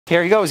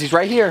Here he goes, he's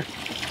right here.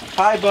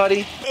 Hi,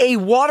 buddy. A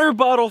water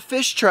bottle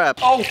fish trap.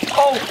 Oh.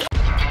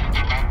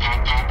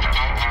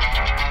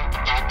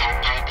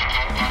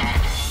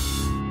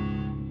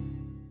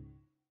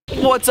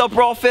 What's up,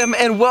 Rawwfam,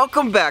 and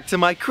welcome back to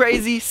my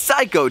crazy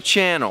psycho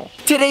channel.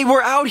 Today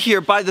we're out here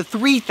by the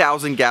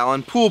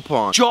 3,000-gallon pool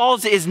pond.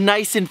 Jaws is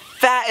nice and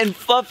fat and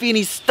fluffy and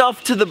he's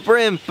stuffed to the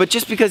brim, but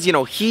just because, you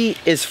know, he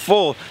is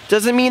full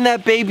doesn't mean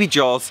that baby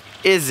Jaws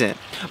isn't.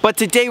 But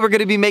today we're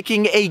gonna be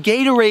making a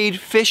Gatorade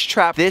fish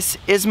trap. This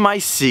is my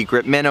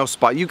secret minnow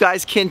spot. You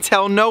guys can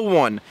tell no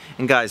one.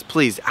 And guys,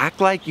 please act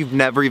like you've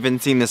never even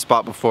seen this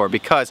spot before,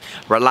 because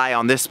rely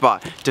on this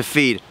spot to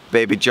feed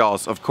baby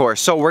Jaws, of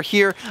course. So we're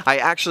here. I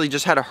actually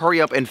just had to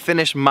hurry up and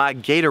finish my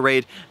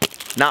Gatorade.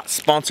 Not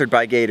sponsored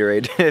by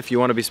Gatorade. If you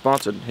want to be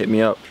sponsored, hit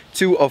me up.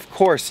 To, of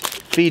course,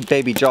 feed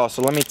baby Jaws.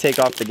 So let me take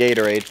off the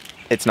Gatorade.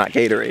 It's not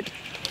Gatorade.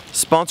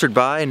 Sponsored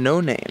by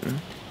No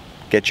Name.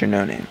 Get your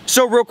no name.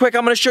 So real quick,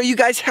 I'm gonna show you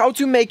guys how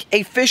to make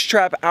a fish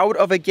trap out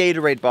of a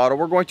Gatorade bottle.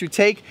 We're going to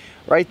take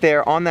right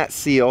there on that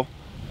seal,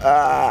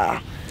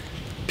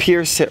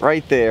 pierce it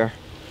right there.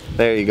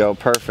 There you go,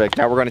 perfect.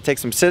 Now we're gonna take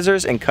some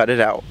scissors and cut it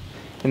out.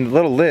 And the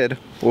little lid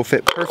will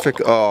fit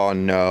perfect. Oh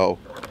no.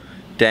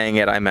 Dang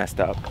it, I messed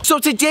up. So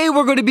today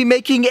we're going to be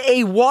making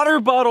a water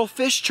bottle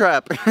fish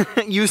trap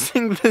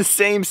using the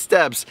same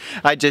steps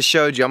I just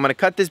showed you. I'm gonna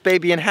cut this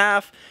baby in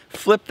half,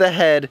 flip the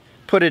head,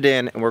 put it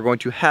in, and we're going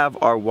to have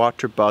our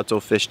water bottle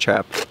fish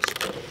trap.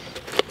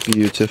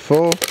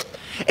 Beautiful.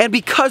 And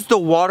because the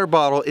water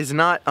bottle is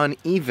not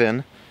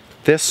uneven,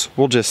 this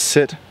will just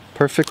sit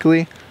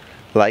perfectly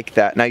like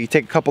that. Now you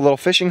take a couple little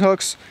fishing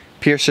hooks,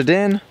 pierce it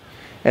in,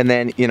 and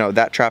then, you know,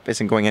 that trap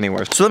isn't going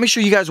anywhere. So let me show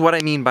you guys what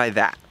I mean by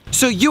that.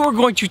 So you are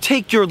going to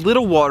take your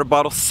little water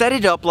bottle, set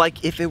it up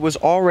like if it was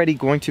already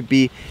going to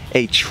be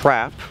a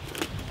trap.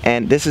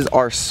 And this is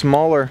our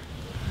smaller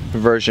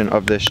version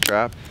of this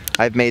trap.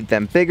 I've made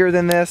them bigger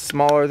than this,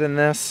 smaller than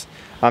this.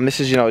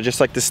 This is, you know,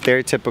 just like the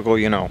stereotypical,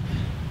 you know,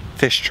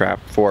 fish trap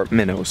for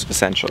minnows,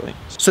 essentially.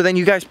 So then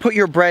you guys put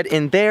your bread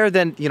in there,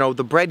 then, you know,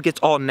 the bread gets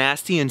all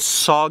nasty and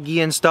soggy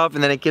and stuff,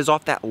 and then it gives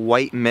off that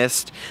white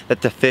mist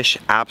that the fish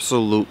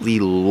absolutely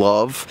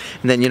love.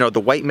 And then, you know,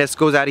 the white mist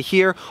goes out of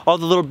here, all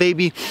the little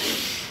baby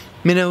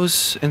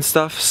minnows and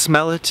stuff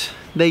smell it.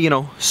 They, you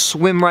know,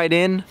 swim right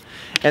in,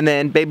 and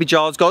then baby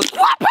Jaws goes,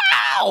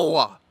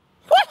 "Quapow!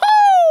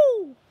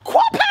 Woohoo!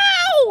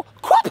 Quapow!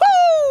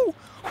 Quapoo!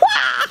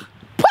 Wah!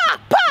 Pa! Pa!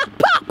 Pa!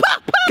 Pa!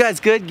 Pa!" You guys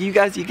good? You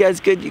guys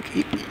good?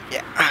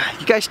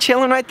 You guys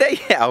chilling right there?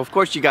 Yeah, of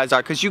course you guys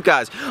are, because you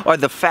guys are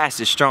the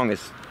fastest,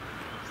 strongest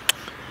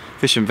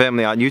fishing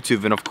family on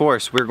YouTube. And of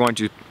course, we're going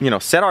to, you know,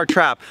 set our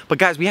trap. But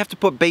guys, we have to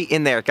put bait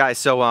in there, guys.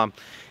 So,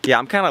 yeah,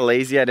 I'm kind of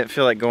lazy. I didn't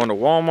feel like going to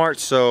Walmart.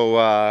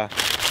 So,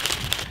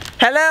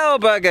 hello,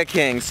 Burger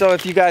King. So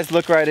if you guys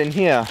look right in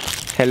here.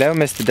 Hello,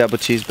 Mr. Double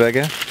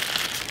Cheeseburger.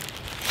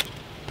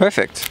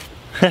 Perfect.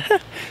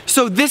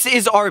 So this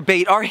is our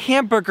bait, our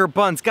hamburger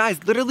buns.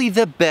 Guys, literally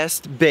the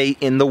best bait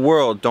in the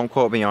world. Don't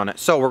quote me on it.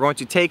 So we're going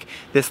to take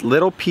this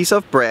little piece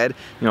of bread,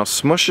 you know,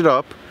 smush it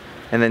up,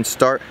 and then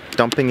start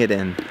dumping it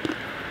in.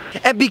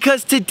 And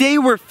because today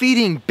we're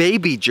feeding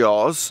baby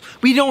Jaws,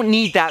 we don't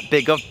need that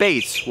big of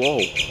baits.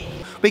 Whoa.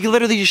 We can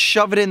literally just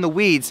shove it in the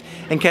weeds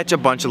and catch a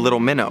bunch of little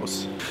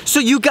minnows. So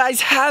you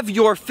guys have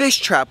your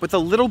fish trap with a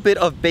little bit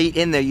of bait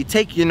in there. You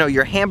take, you know,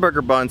 your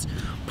hamburger buns,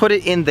 put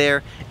it in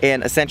there,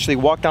 and essentially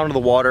walk down to the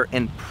water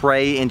and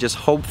pray and just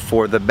hope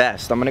for the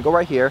best. I'm gonna go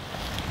right here.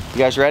 You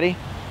guys ready?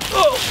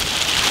 Oh.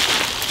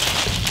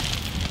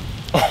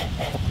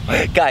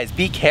 Guys,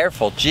 be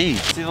careful,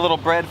 geez. See the little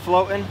bread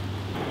floating?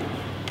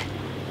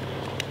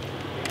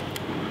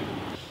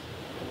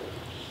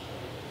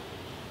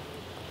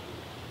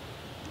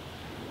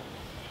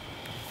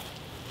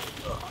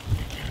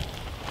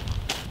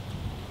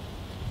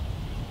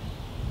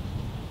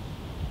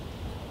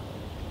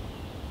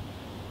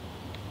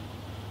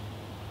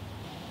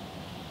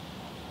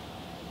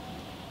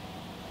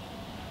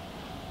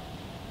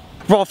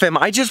 Rawwfam,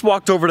 I just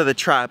walked over to the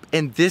trap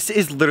and this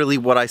is literally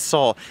what I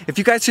saw. If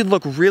you guys could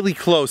look really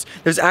close,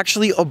 there's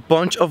actually a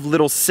bunch of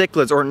little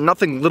cichlids, or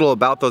nothing little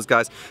about those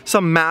guys,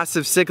 some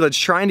massive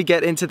cichlids trying to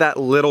get into that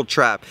little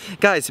trap.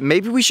 Guys,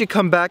 maybe we should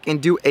come back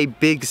and do a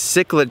big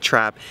cichlid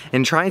trap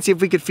and try and see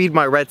if we could feed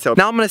my red tail.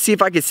 Now I'm gonna see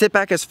if I can sit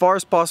back as far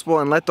as possible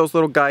and let those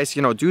little guys,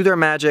 you know, do their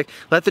magic,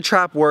 let the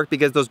trap work,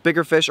 because those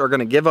bigger fish are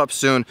gonna give up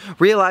soon,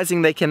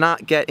 realizing they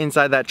cannot get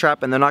inside that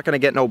trap and they're not gonna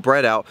get no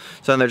bread out,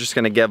 so then they're just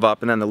gonna give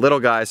up, and then the little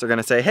guys are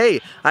gonna say, hey,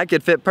 I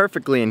could fit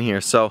perfectly in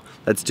here. So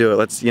let's do it.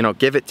 Let's, you know,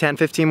 give it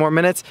 10-15 more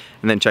minutes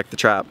and then check the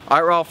trap.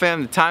 All right,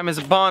 Rawwfam, the time is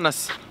upon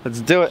us.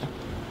 Let's do it.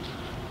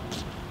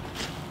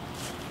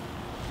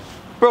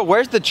 Bro,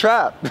 where's the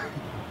trap?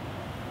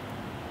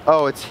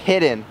 Oh, it's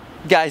hidden.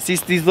 Guys,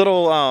 these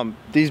little,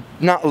 there's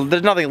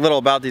nothing little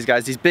about these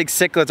guys. These big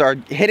cichlids are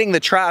hitting the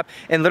trap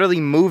and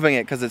literally moving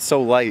it because it's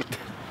so light.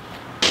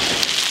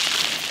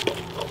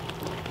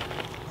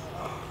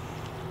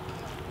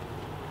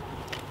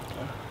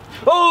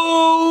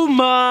 Oh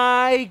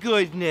my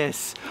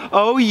goodness.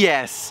 Oh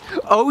yes.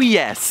 Oh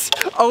yes.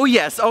 Oh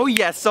yes. Oh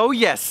yes. Oh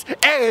yes.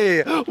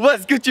 Hey,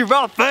 what's good, you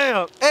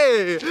Rawwfam?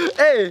 Hey,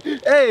 hey,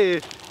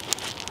 hey.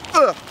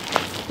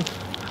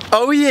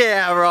 Oh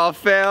yeah,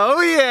 Rawwfam.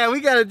 Oh yeah,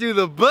 we gotta do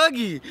the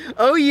boogie.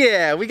 Oh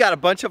yeah, we got a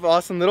bunch of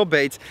awesome little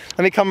baits.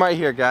 Let me come right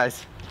here,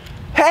 guys.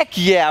 Heck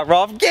yeah,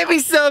 Rawwf, give me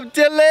some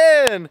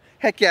Dylan.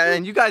 Heck yeah,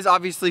 and you guys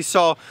obviously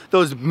saw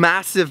those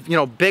massive, you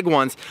know, big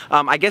ones.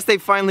 I guess they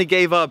finally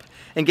gave up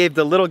and gave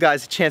the little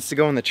guys a chance to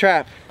go in the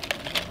trap.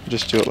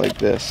 Just do it like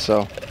this,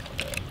 so.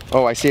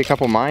 Oh, I see a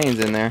couple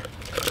Mayans in there.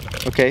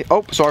 Okay,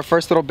 oh, so our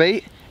first little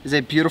bait is a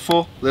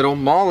beautiful little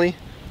molly.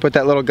 Put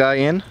that little guy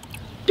in.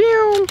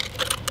 Down.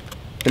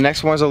 The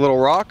next one's a little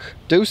rock.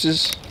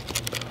 Deuces.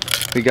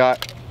 We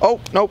got, oh,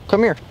 no,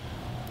 come here.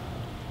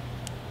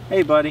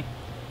 Hey, buddy.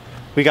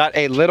 We got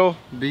a little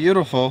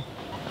beautiful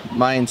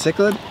Mayan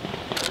cichlid.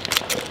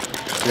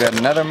 We got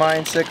another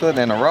Mayan cichlid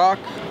and a rock.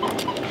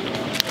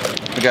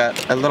 We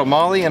got a little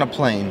molly and a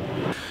plane.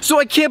 So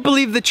I can't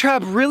believe the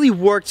trap really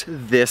worked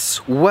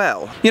this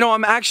well. You know,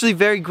 I'm actually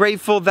very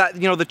grateful that,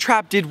 you know, the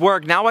trap did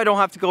work. Now I don't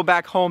have to go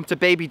back home to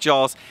Baby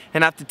Jaws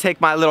and have to take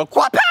my little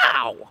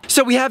quapow.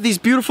 So we have these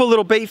beautiful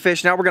little bait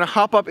fish. Now we're gonna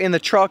hop up in the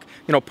truck,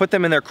 you know, put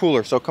them in their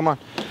cooler. So come on.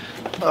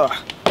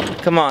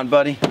 Come on,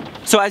 buddy.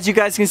 So as you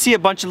guys can see, a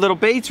bunch of little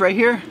baits right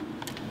here.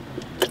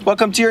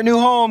 Welcome to your new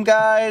home,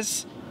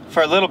 guys.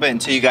 For a little bit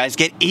until you guys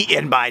get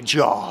eaten by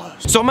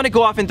Jaws. So I'm gonna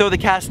go off and throw the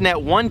cast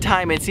net one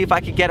time and see if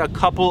I could get a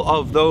couple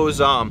of those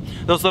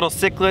little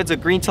cichlids, a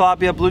green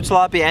tilapia, blue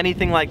tilapia,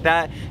 anything like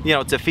that, you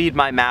know, to feed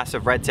my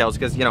massive red tails,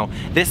 because, you know,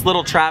 this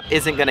little trap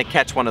isn't gonna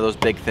catch one of those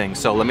big things.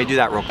 So let me do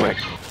that real quick.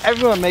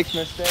 Everyone makes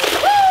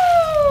mistakes.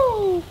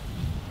 Woo!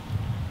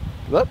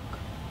 Look.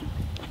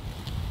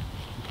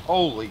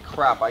 Holy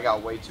crap, I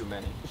got way too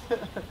many.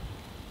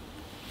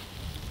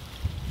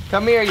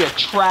 Come here, you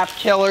trap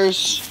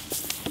killers.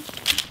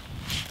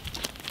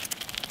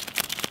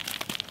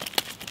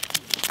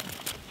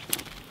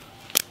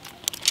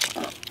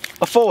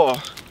 A 4.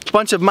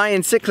 Bunch of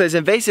Mayan cichlids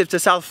invasive to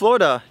South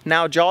Florida.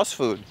 Now Jaws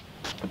food.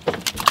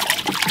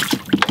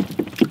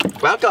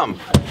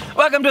 Welcome.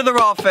 Welcome to the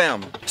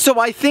Rawwfam.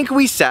 So I think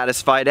we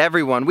satisfied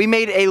everyone. We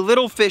made a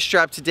little fish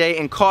trap today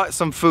and caught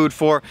some food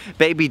for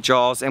Baby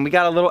Jaws, and we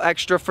got a little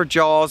extra for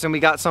Jaws, and we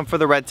got some for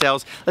the red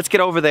tails. Let's get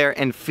over there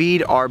and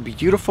feed our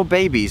beautiful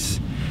babies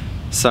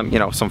some, you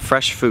know, some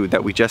fresh food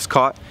that we just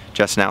caught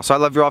just now. So I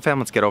love you Rawwfam.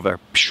 Let's get over there.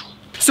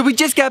 So we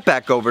just got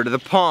back over to the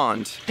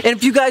pond. And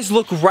if you guys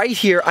look right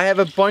here, I have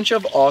a bunch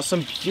of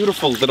awesome,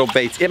 beautiful little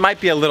baits. It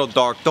might be a little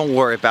dark, don't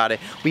worry about it.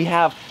 We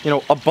have, you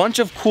know, a bunch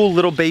of cool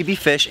little baby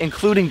fish,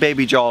 including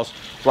Baby Jaws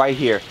right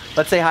here.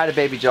 Let's say hi to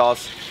Baby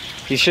Jaws.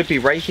 He should be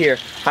right here.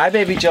 Hi,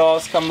 Baby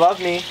Jaws, come love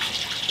me.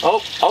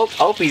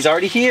 Oh, he's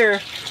already here.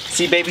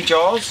 See Baby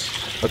Jaws?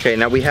 Okay,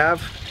 now we have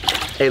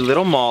a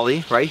little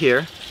molly right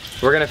here.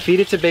 We're gonna feed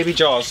it to Baby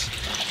Jaws.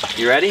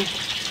 You ready?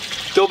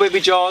 Go,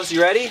 Baby Jaws,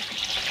 you ready?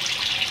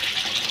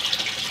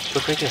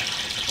 Look right there.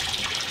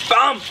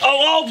 Bam!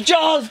 Oh,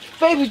 Jaws!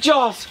 Baby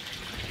Jaws!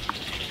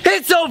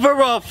 It's over,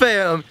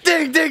 Rawwfam!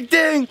 Ding, ding,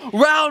 ding!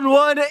 Round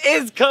 1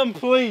 is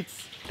complete!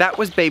 That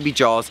was Baby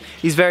Jaws.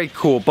 He's very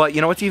cool, but you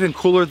know what's even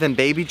cooler than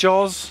Baby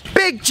Jaws?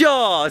 Big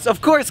Jaws!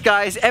 Of course,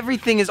 guys,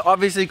 everything is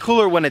obviously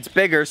cooler when it's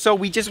bigger, so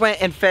we just went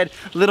and fed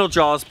Little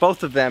Jaws,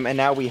 both of them, and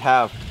now we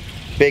have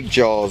Big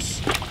Jaws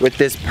with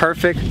this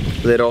perfect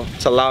little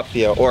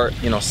tilapia, or,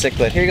 you know,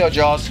 cichlid. Here you go,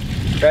 Jaws.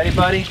 Ready,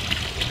 buddy?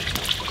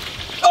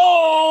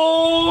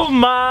 Oh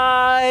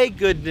my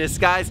goodness,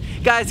 guys.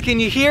 Guys, can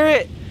you hear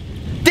it?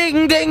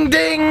 Ding, ding,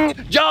 ding!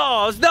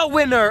 Jaws, the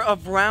winner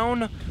of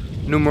round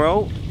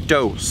numero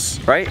dos,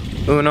 right?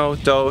 1,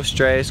 2,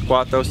 3,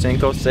 4, 5,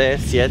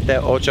 6, 7,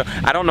 8.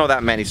 I don't know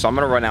that many, so I'm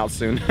gonna run out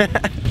soon.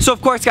 So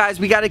of course, guys,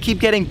 we gotta keep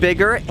getting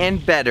bigger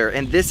and better,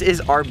 and this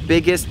is our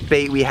biggest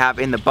bait we have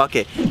in the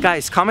bucket.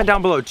 Guys, comment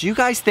down below, do you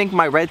guys think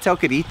my red tail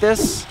could eat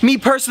this? Me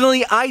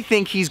personally, I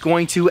think he's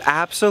going to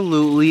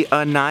absolutely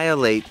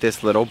annihilate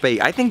this little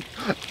bait. I think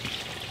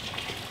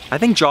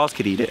Jaws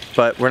could eat it,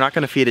 but we're not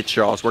gonna feed it to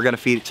Jaws. We're gonna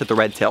feed it to the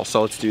red tail,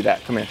 so let's do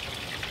that. Come here.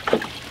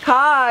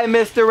 Hi,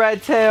 Mr.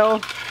 Red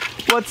Tail.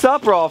 What's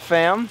up,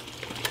 Rawwfam?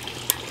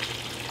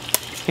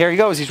 Here he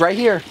goes, he's right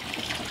here.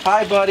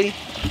 Hi, buddy.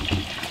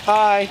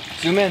 Hi,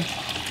 zoom in.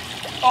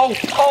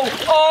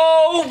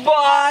 Oh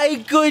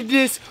my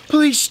goodness.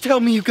 Please tell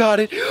me you got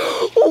it.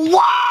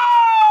 Wow!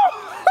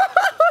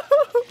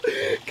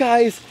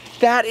 Guys,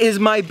 that is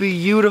my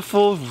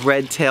beautiful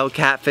red tail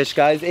catfish,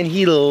 guys, and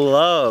he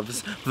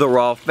loves the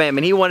Rawwfam,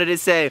 and he wanted to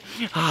say,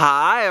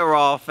 hi,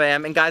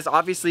 Rawwfam. And guys,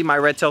 obviously my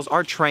red tails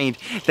are trained.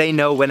 They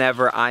know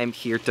whenever I'm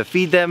here to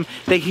feed them.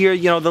 They hear,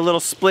 you know, the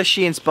little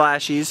splishy and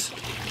splashies,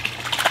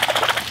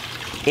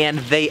 and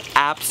they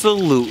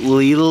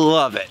absolutely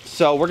love it.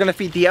 So we're gonna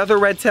feed the other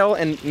red tail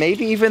and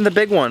maybe even the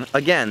big one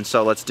again,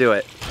 so let's do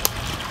it.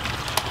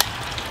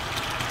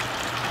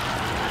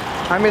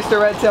 Hi,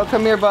 Mr. Red Tail,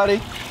 come here, buddy.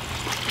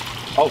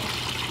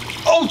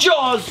 Oh,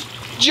 Jaws!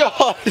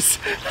 Jaws!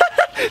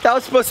 That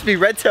was supposed to be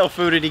red tail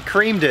food and he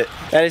creamed it.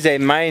 That is a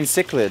Mayan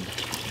cichlid.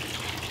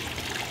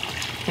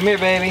 Come here,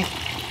 baby.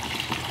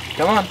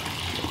 Come on.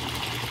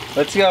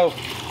 Let's go.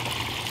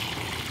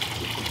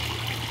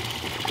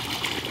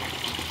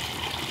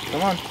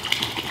 Come on.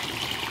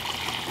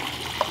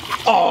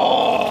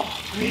 Oh,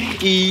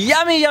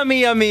 yummy,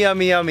 yummy, yummy,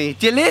 yummy, yummy.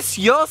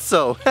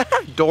 Delicioso.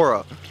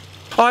 Dora.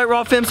 All right,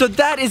 Raw fam, so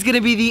that is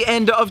gonna be the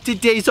end of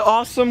today's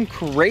awesome,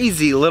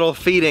 crazy little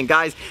feeding.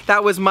 Guys,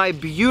 that was my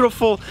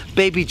beautiful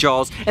baby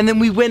jaws, and then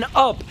we went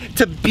up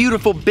to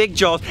beautiful big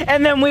jaws,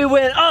 and then we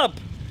went up.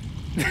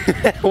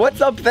 What's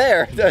up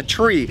there? A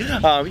tree.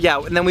 Yeah,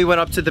 and then we went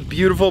up to the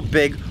beautiful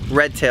big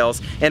red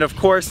tails. And of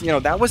course, you know,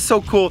 that was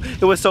so cool.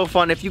 It was so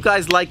fun. If you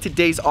guys liked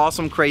today's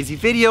awesome, crazy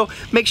video,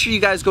 make sure you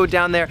guys go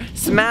down there,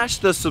 smash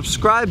the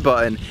subscribe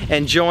button,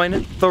 and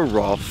join the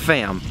Raw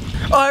fam.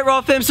 Alright,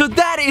 Raw fam, so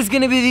that is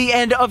gonna be the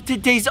end of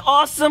today's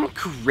awesome,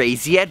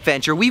 crazy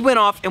adventure. We went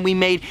off and we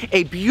made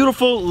a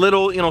beautiful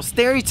little, you know,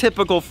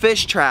 stereotypical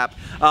fish trap.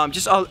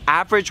 Just an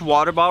average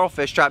water bottle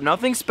fish trap,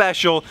 nothing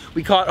special.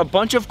 We caught a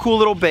bunch of cool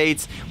little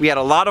baits. We had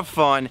a lot of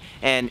fun,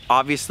 and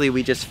obviously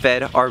we just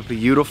fed our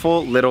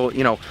beautiful little,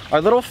 you know, our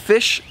little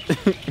fish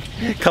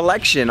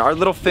collection, our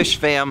little fish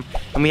fam,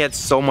 and we had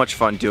so much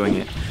fun doing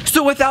it.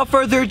 So without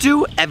further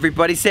ado,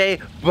 everybody say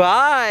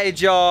bye,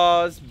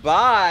 Jaws.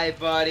 Bye,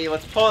 buddy.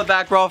 Let's pull it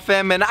back, Raw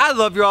fam, and I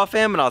love you, Raw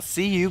fam, and I'll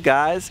see you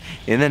guys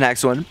in the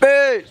next one. Boo!